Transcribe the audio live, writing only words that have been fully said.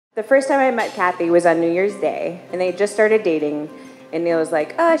The first time I met Kathy was on New Year's Day, and they just started dating. And Neil was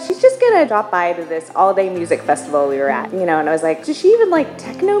like, she's just gonna drop by to this all-day music festival we were at, and I was like, does she even like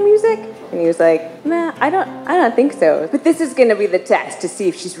techno music? And he was like, nah, I don't think so. But this is gonna be the test to see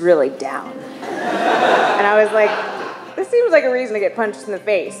if she's really down. And I was like, this seems like a reason to get punched in the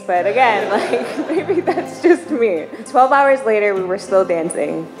face, but again, like, maybe that's just me. 12 hours later, we were still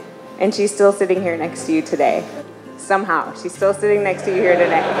dancing, and she's still sitting here next to you today. Somehow, she's still sitting next to you here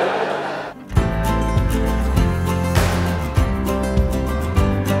today.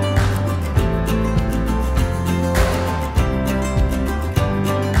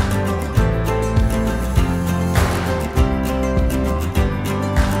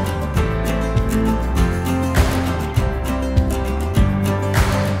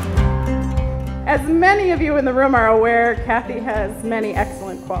 As many of you in the room are aware, Kathy has many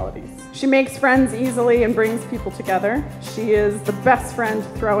excellent qualities. She makes friends easily and brings people together. She is the best friend to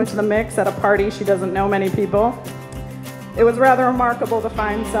throw into the mix at a party she doesn't know many people. It was rather remarkable to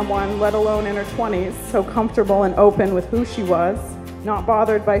find someone, let alone in her 20s, so comfortable and open with who she was, not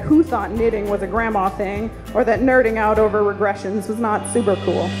bothered by who thought knitting was a grandma thing or that nerding out over regressions was not super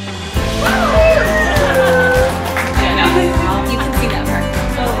cool. You can see that part.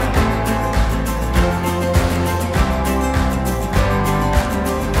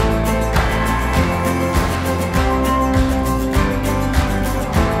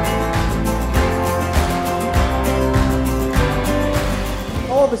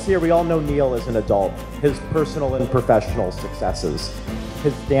 All of us here, we all know Neil as an adult, his personal and professional successes,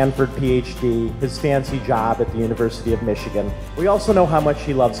 his Stanford PhD, his fancy job at the University of Michigan. We also know how much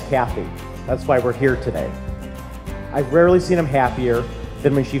he loves Kathy. That's why we're here today. I've rarely seen him happier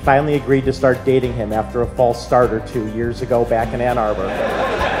than when she finally agreed to start dating him after a false start or 2 years ago back in Ann Arbor.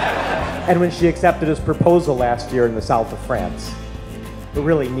 And when she accepted his proposal last year in the south of France. But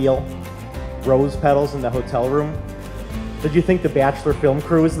really, Neil, rose petals in the hotel room? Did you think the Bachelor film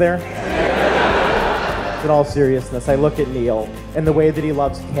crew was there? In all seriousness, I look at Neil and the way that he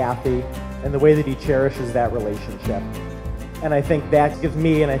loves Kathy and the way that he cherishes that relationship. And I think that gives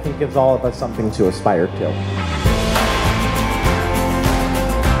me, and I think gives all of us, something to aspire to.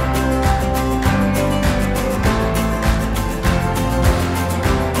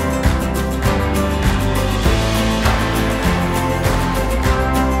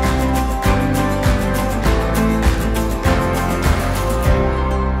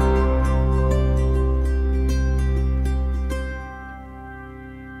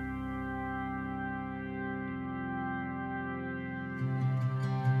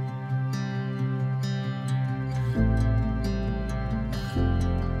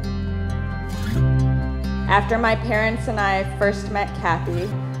 After my parents and I first met Kathy,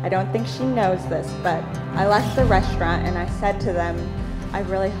 I don't think she knows this, but I left the restaurant and I said to them, I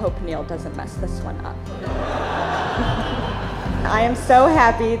really hope Neil doesn't mess this one up. I am so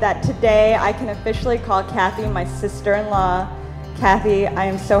happy that today I can officially call Kathy my sister-in-law. Kathy, I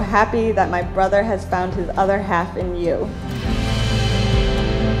am so happy that my brother has found his other half in you.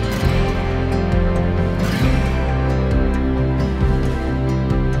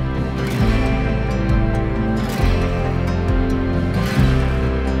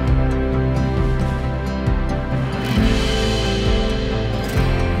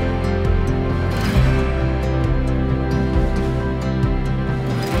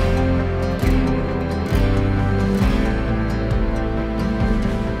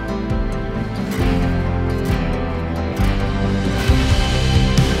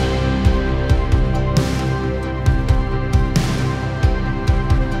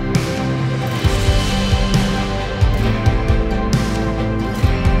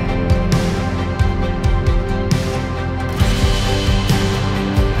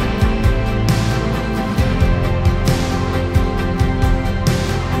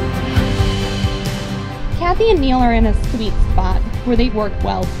 Kathy and Neil are in a sweet spot where they work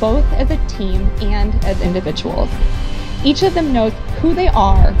well both as a team and as individuals. Each of them knows who they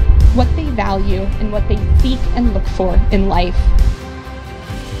are, what they value, and what they seek and look for in life.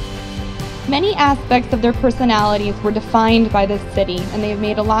 Many aspects of their personalities were defined by this city, and they've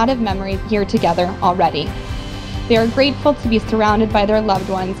made a lot of memories here together already. They are grateful to be surrounded by their loved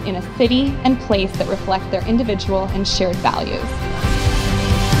ones in a city and place that reflect their individual and shared values.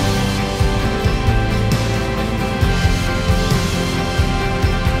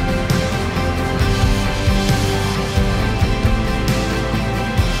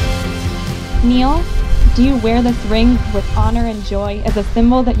 Neil, do you wear this ring with honor and joy as a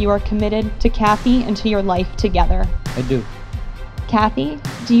symbol that you are committed to Kathy and to your life together? I do. Kathy,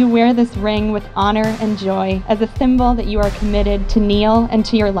 do you wear this ring with honor and joy as a symbol that you are committed to Neil and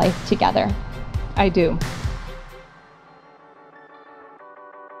to your life together? I do.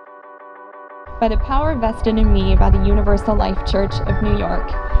 By the power vested in me by the Universal Life Church of New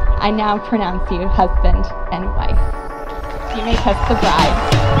York, I now pronounce you husband and wife. You may kiss the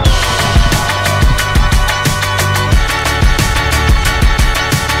bride.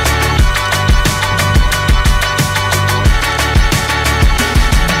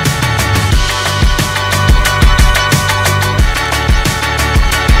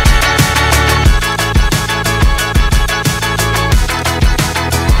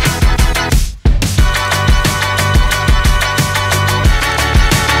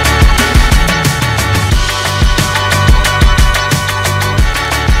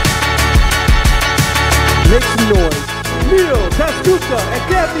 Make some noise. Neil Taskuta and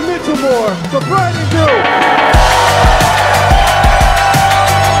Kathy Mitchellmore for Bride and Groom.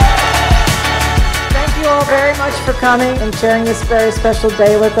 Thank you all very much for coming and sharing this very special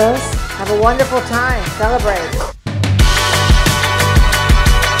day with us. Have a wonderful time. Celebrate.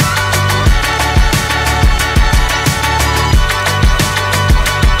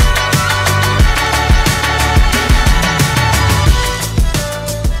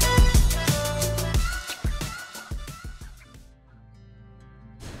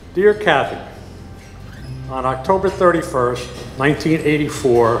 Dear Kathy, on October 31st,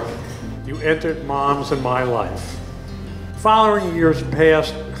 1984, you entered Moms in my life. Following years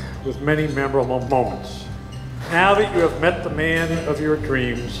passed with many memorable moments. Now that you have met the man of your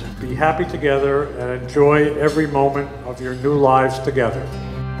dreams, be happy together and enjoy every moment of your new lives together.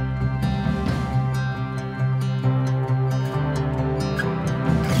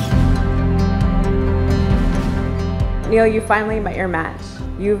 Neil, you finally met your match.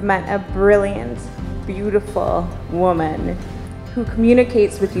 You've met a brilliant, beautiful woman who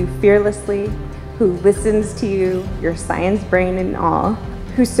communicates with you fearlessly, who listens to you, your science brain and all,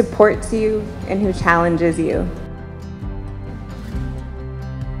 who supports you and who challenges you.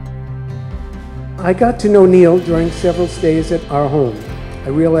 I got to know Neil during several stays at our home. I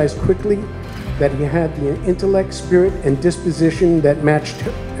realized quickly that he had the intellect, spirit, and disposition that matched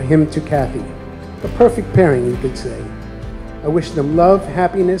him to Kathy. A perfect pairing, you could say. I wish them love,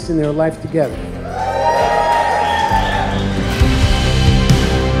 happiness in their life together.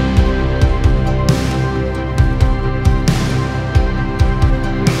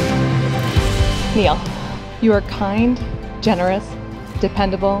 Neil, you are kind, generous,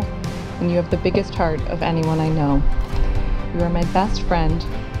 dependable, and you have the biggest heart of anyone I know. You are my best friend,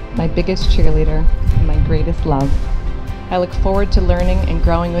 my biggest cheerleader, and my greatest love. I look forward to learning and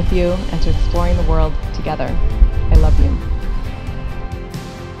growing with you and to exploring the world together. I love you.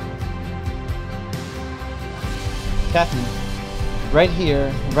 Kathy, right here,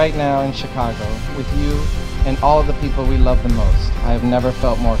 right now in Chicago, with you and all of the people we love the most, I have never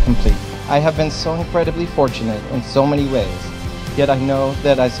felt more complete. I have been so incredibly fortunate in so many ways, yet I know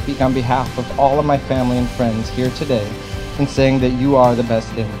that I speak on behalf of all of my family and friends here today in saying that you are the best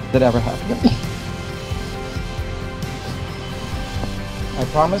thing that ever happened to me. I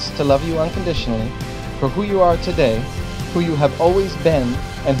promise to love you unconditionally for who you are today, who you have always been,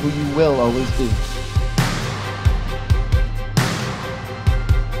 and who you will always be.